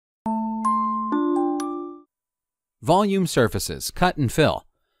Volume surfaces, cut and fill.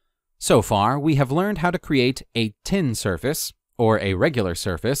 So far, we have learned how to create a tin surface, or a regular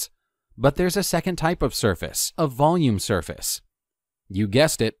surface, but there's a second type of surface, a volume surface. You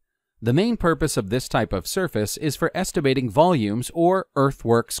guessed it, the main purpose of this type of surface is for estimating volumes or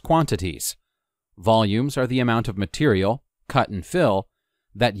earthworks quantities. Volumes are the amount of material, cut and fill,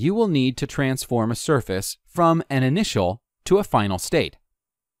 that you will need to transform a surface from an initial to a final state.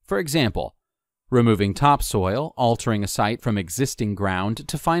 For example, removing topsoil, altering a site from existing ground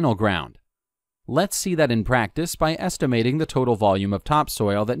to final ground. Let's see that in practice by estimating the total volume of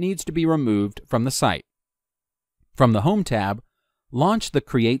topsoil that needs to be removed from the site. From the Home tab, launch the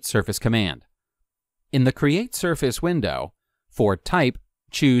Create Surface command. In the Create Surface window, for Type,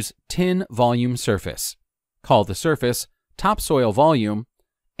 choose Tin Volume Surface. Call the surface Topsoil Volume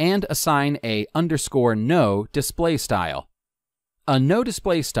and assign a _no display style. A no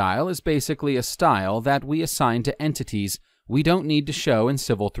display style is basically a style that we assign to entities we don't need to show in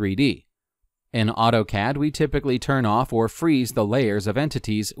Civil 3D. In AutoCAD, we typically turn off or freeze the layers of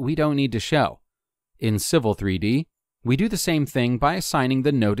entities we don't need to show. In Civil 3D, we do the same thing by assigning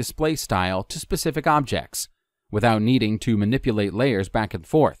the no display style to specific objects, without needing to manipulate layers back and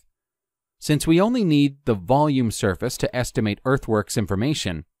forth. Since we only need the volume surface to estimate earthworks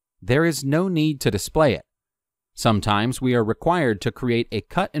information, there is no need to display it. Sometimes we are required to create a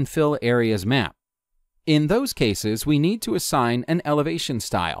cut and fill areas map. In those cases, we need to assign an elevation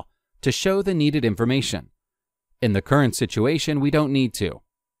style to show the needed information. In the current situation, we don't need to,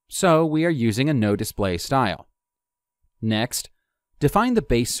 so we are using a no display style. Next, define the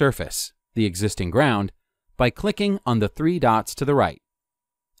base surface, the existing ground, by clicking on the 3 dots to the right.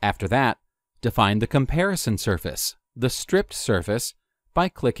 After that, define the comparison surface, the stripped surface, by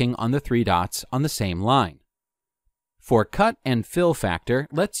clicking on the 3 dots on the same line. For cut and fill factor,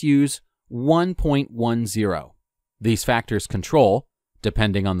 let's use 1.10. These factors control,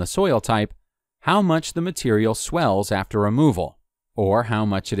 depending on the soil type, how much the material swells after removal, or how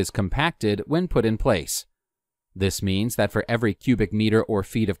much it is compacted when put in place. This means that for every cubic meter or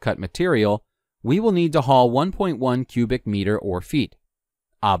feet of cut material, we will need to haul 1.1 cubic meter or feet.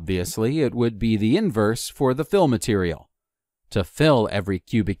 Obviously, it would be the inverse for the fill material. To fill every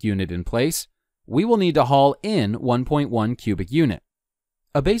cubic unit in place, we will need to haul in 1.1 cubic unit.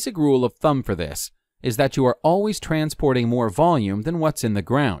 A basic rule of thumb for this is that you are always transporting more volume than what's in the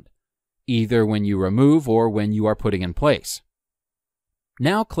ground, either when you remove or when you are putting in place.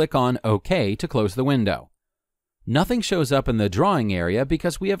 Now click on OK to close the window. Nothing shows up in the drawing area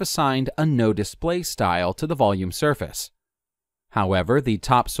because we have assigned a no display style to the volume surface. However, the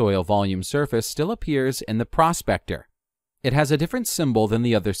topsoil volume surface still appears in the prospector. It has a different symbol than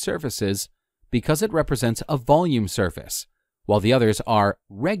the other surfaces because it represents a volume surface, while the others are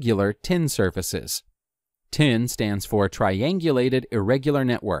regular tin surfaces. Tin stands for Triangulated Irregular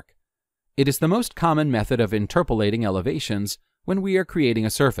Network. It is the most common method of interpolating elevations when we are creating a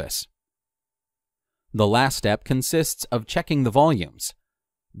surface. The last step consists of checking the volumes.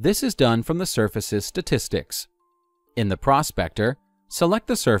 This is done from the surface's statistics. In the prospector, select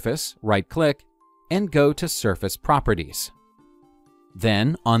the surface, right-click, and go to Surface Properties.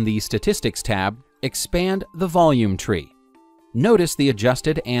 Then, on the Statistics tab, expand the volume tree. Notice the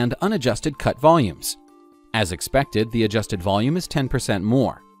adjusted and unadjusted cut volumes. As expected, the adjusted volume is 10%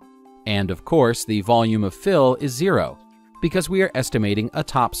 more. And of course, the volume of fill is 0, because we are estimating a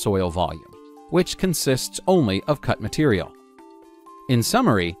topsoil volume, which consists only of cut material. In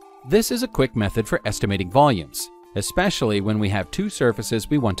summary, this is a quick method for estimating volumes, especially when we have two surfaces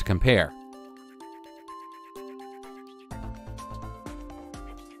we want to compare.